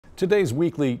Today's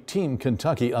weekly Team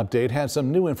Kentucky update has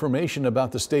some new information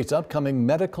about the state's upcoming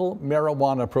medical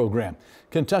marijuana program.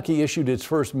 Kentucky issued its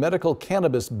first medical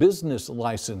cannabis business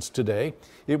license today.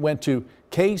 It went to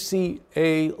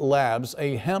KCA Labs,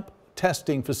 a hemp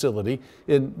testing facility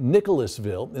in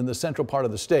Nicholasville in the central part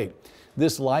of the state.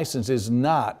 This license is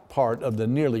not part of the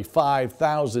nearly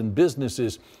 5,000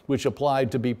 businesses which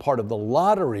applied to be part of the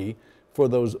lottery for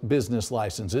those business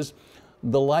licenses.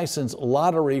 The license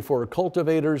lottery for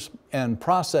cultivators and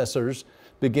processors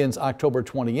begins October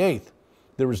 28th.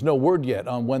 There is no word yet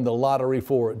on when the lottery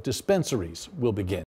for dispensaries will begin.